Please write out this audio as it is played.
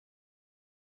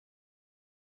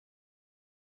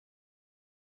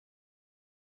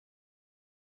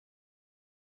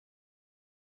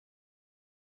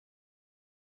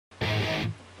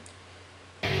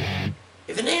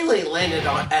If an alien landed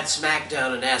at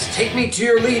SmackDown and asked, "Take me to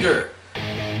your leader,"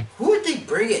 who would they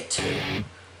bring it to?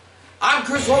 I'm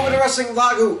Chris Wolvie, the wrestling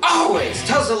vlog who always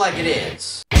tells it like it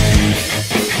is.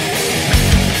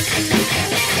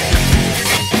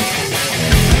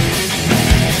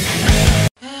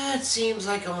 It seems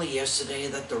like only yesterday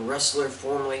that the wrestler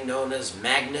formerly known as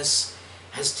Magnus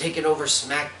has taken over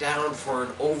SmackDown for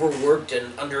an overworked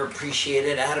and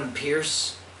underappreciated Adam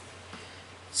Pearce.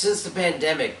 Since the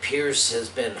pandemic, Pearce has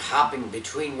been hopping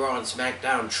between Raw and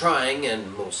SmackDown, trying,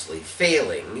 and mostly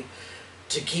failing,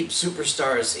 to keep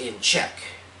superstars in check.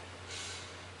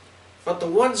 But the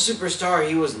one superstar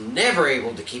he was never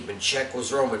able to keep in check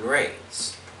was Roman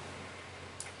Reigns.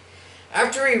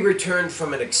 After he returned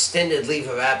from an extended leave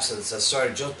of absence that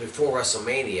started just before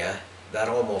WrestleMania, that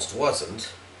almost wasn't,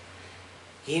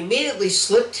 he immediately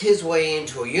slipped his way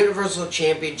into a Universal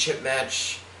Championship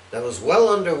match that was well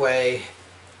underway,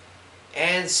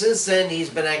 and since then he's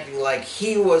been acting like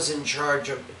he was in charge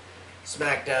of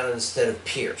SmackDown instead of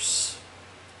Pearce.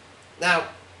 Now,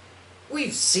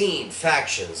 we've seen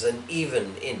factions and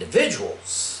even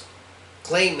individuals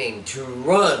claiming to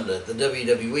run the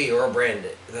WWE or a brand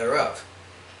thereof.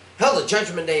 Hell, the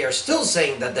Judgment Day are still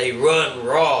saying that they run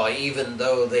Raw even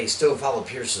though they still follow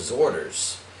Pearce's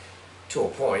orders. To a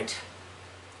point.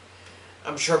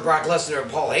 I'm sure Brock Lesnar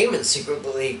and Paul Heyman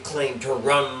secretly claimed to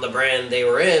run the brand they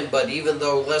were in, but even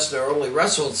though Lesnar only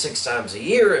wrestled 6 times a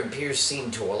year and Pearce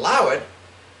seemed to allow it,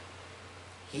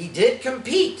 he did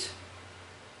compete,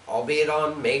 albeit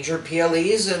on major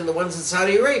PLEs and the ones in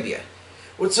Saudi Arabia.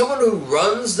 Would someone who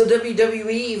runs the WWE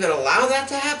even allow that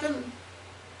to happen?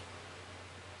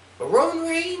 But Roman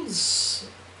Reigns,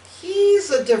 he's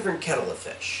a different kettle of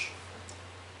fish.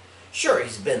 Sure,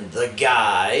 he's been the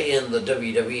guy in the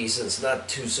WWE since not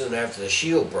too soon after the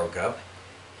Shield broke up,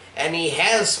 and he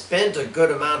has spent a good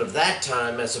amount of that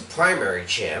time as a primary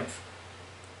champ.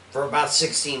 For about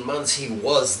 16 months he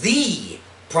was the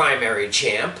primary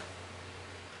champ.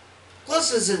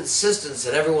 Plus his insistence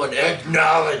that everyone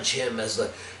acknowledge him as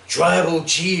the tribal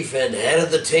chief and head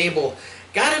of the table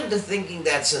got him to thinking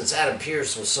that since Adam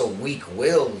Pearce was so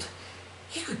weak-willed,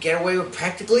 he could get away with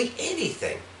practically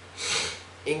anything,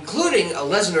 including a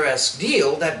Lesnar-esque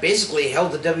deal that basically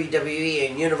held the WWE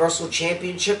and Universal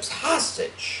Championships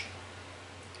hostage.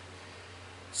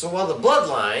 So while the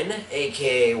Bloodline,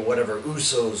 aka whatever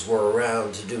Usos were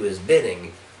around to do his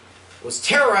bidding, was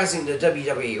terrorizing the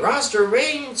WWE roster,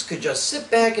 Reigns could just sit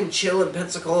back and chill in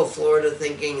Pensacola, Florida,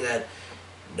 thinking that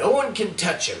no one can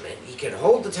touch him and he can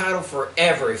hold the title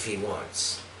forever if he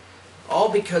wants. All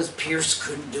because Pearce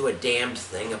couldn't do a damned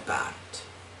thing about it.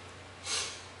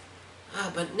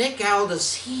 But Nick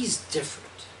Aldis, he's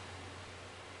different.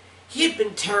 He had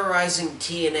been terrorizing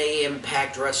TNA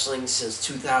Impact Wrestling since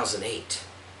 2008,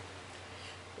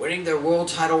 winning their world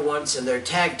title once and their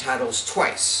tag titles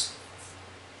twice.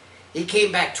 He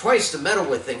came back twice to meddle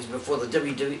with things before the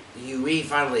WWE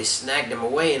finally snagged him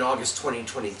away in August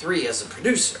 2023 as a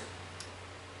producer.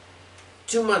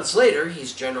 2 months later,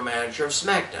 he's general manager of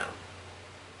SmackDown.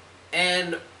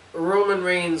 And Roman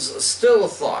Reigns still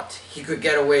thought he could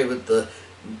get away with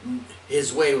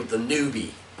his way with the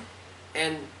newbie.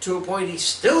 And to a point, he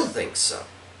still thinks so.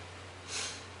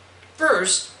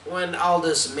 First, when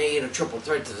Aldis made a triple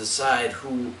threat to decide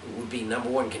who would be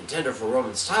 #1 contender for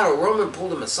Roman's title, Roman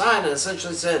pulled him aside and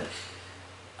essentially said,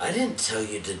 "I didn't tell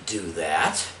you to do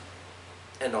that."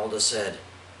 And Aldis said,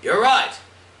 "You're right,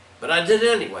 but I did it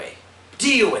anyway.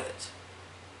 Deal with it."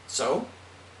 So,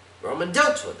 Roman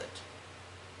dealt with it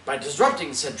by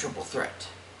disrupting said triple threat.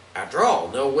 After all,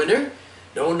 no winner,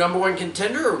 no #1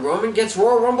 contender, and Roman gets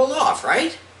Royal Rumble off,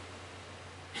 right?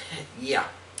 Yeah.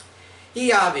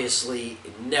 He obviously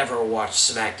never watched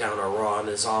SmackDown or Raw in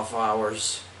his off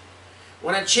hours.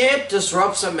 When a champ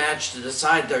disrupts a match to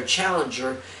decide their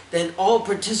challenger, then all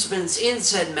participants in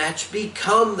said match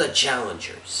become the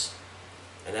challengers.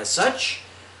 And as such,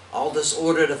 Aldis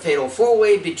ordered a fatal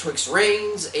 4-way betwixt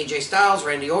Reigns, AJ Styles,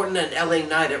 Randy Orton, and LA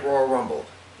Knight at Royal Rumble.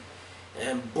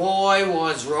 And boy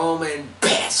was Roman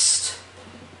pissed.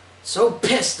 So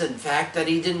pissed, in fact, that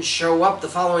he didn't show up the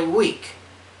following week,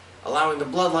 allowing the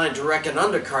Bloodline to wreck an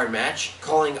undercard match,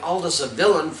 calling Aldis a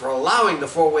villain for allowing the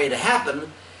 4-way to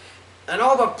happen, and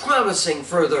all but promising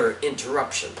further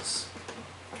interruptions.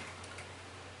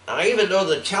 Now, even though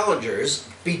the challengers,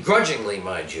 begrudgingly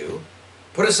mind you,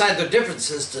 put aside their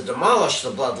differences to demolish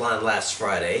the Bloodline last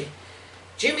Friday,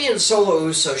 Jimmy and Solo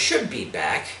Uso should be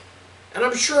back, and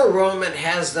I'm sure Roman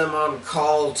has them on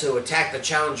call to attack the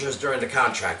challengers during the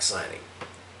contract signing.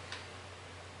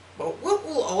 But what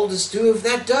will Aldis do if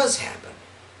that does happen?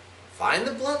 Find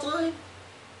the Bloodline?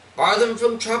 Bar them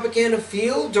from Tropicana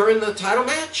Field during the title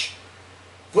match?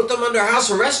 Put them under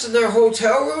house arrest in their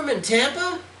hotel room in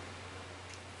Tampa?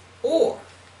 Or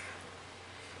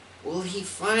will he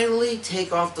finally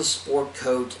take off the sport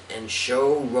coat and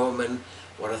show Roman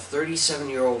what a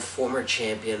 37-year-old former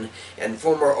champion and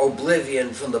former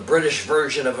Oblivion from the British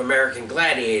version of American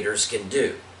Gladiators can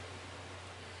do?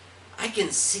 I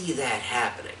can see that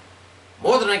happening.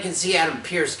 More than I can see Adam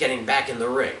Pearce getting back in the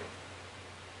ring.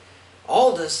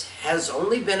 Aldis has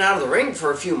only been out of the ring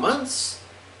for a few months.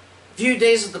 A few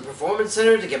days at the Performance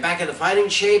Center to get back into fighting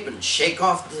shape and shake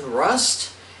off the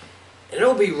rust. And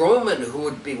it'll be Roman who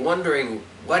would be wondering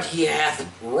what he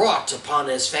hath wrought upon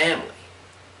his family.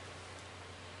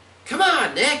 Come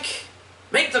on, Nick.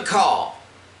 Make the call.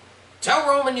 Tell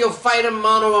Roman you'll fight him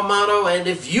mano a mano, and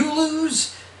if you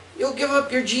lose, you'll give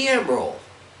up your GM role.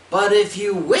 But if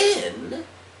you win,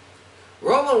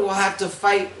 Roman will have to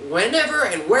fight whenever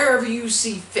and wherever you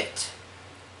see fit.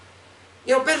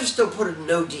 You know, better still put a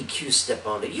no DQ step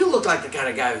on it. You look like the kind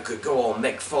of guy who could go all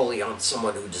Mick Foley on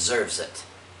someone who deserves it.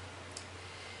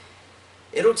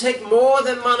 It'll take more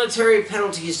than monetary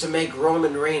penalties to make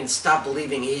Roman Reigns stop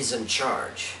believing he's in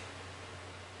charge.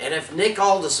 And if Nick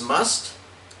Aldis must,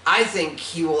 I think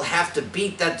he will have to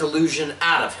beat that delusion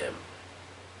out of him.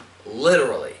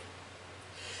 Literally.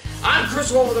 I'm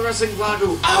Chris Wolvie, the wrestling blog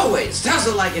who always tells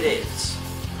it like it is.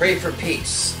 Pray for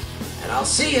peace. And I'll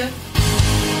see you